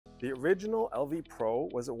The original LV Pro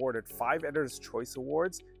was awarded 5 Editor's Choice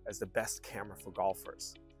Awards as the best camera for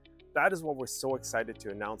golfers. That is what we're so excited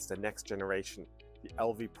to announce the next generation, the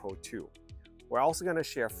LVPro2. We're also going to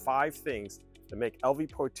share 5 things that make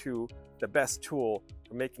LVPro2 the best tool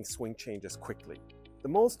for making swing changes quickly. The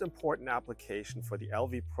most important application for the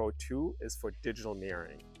LVPro2 is for digital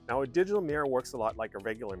mirroring. Now, a digital mirror works a lot like a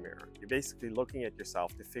regular mirror. You're basically looking at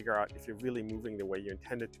yourself to figure out if you're really moving the way you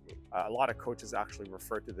intended to move. A lot of coaches actually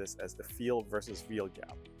refer to this as the field versus real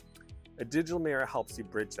gap. A digital mirror helps you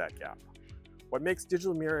bridge that gap. What makes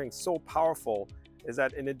digital mirroring so powerful is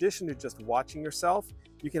that in addition to just watching yourself,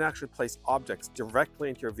 you can actually place objects directly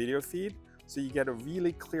into your video feed, so you get a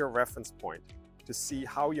really clear reference point to see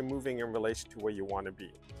how you're moving in relation to where you want to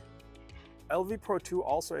be. LVPro2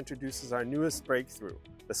 also introduces our newest breakthrough,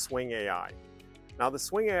 the Swing AI. Now, the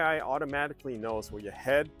Swing AI automatically knows where your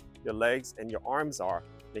head, your legs, and your arms are.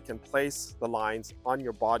 It can place the lines on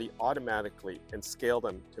your body automatically and scale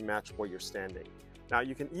them to match where you're standing. Now,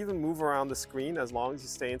 you can even move around the screen as long as you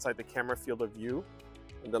stay inside the camera field of view,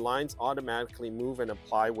 and the lines automatically move and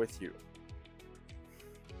apply with you.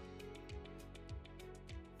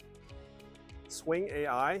 Swing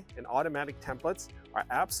AI and automatic templates are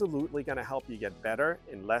absolutely going to help you get better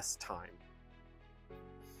in less time.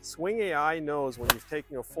 Swing AI knows when you've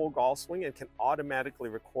taken a full golf swing and can automatically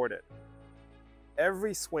record it.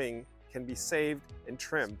 Every swing can be saved and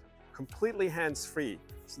trimmed completely hands-free,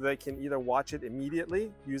 so they can either watch it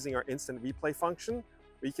immediately using our instant replay function,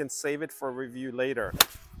 or you can save it for review later.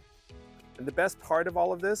 And the best part of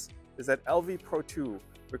all of this is that LVPro2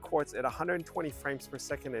 records at 120 frames per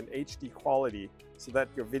second in HD quality so that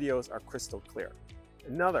your videos are crystal clear.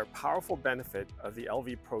 Another powerful benefit of the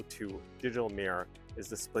LVPro2 digital mirror is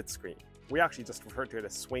the split screen. We actually just refer to it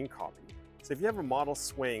as swing copy. So if you have a model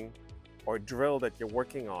swing or drill that you're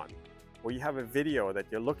working on, or you have a video that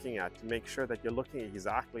you're looking at to make sure that you're looking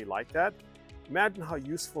exactly like that, imagine how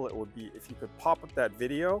useful it would be if you could pop up that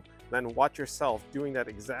video, then watch yourself doing that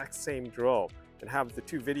exact same drill and have the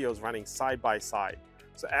 2 videos running side by side.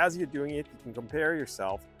 So as you're doing it, you can compare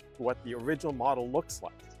yourself to what the original model looks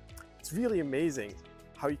like. It's really amazing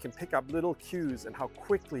how you can pick up little cues and how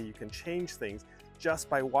quickly you can change things just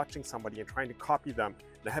by watching somebody and trying to copy them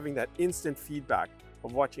and having that instant feedback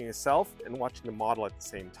of watching yourself and watching the model at the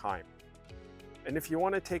same time. And if you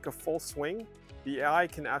want to take a full swing, the AI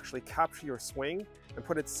can actually capture your swing and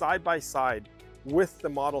put it side by side with the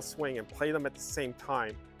model swing and play them at the same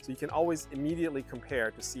time, so you can always immediately compare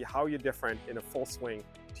to see how you're different in a full swing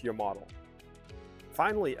to your model.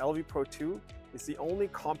 Finally, LVPro2 is the only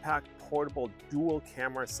compact portable dual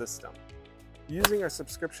camera system. Using our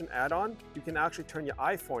subscription add-on, you can actually turn your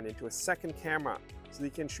iPhone into a second camera so you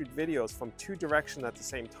can shoot videos from 2 directions at the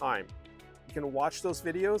same time. You can watch those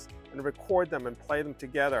videos and record them and play them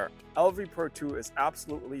together. LVPro2 is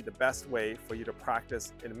absolutely the best way for you to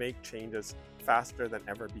practice and make changes faster than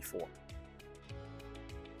ever before.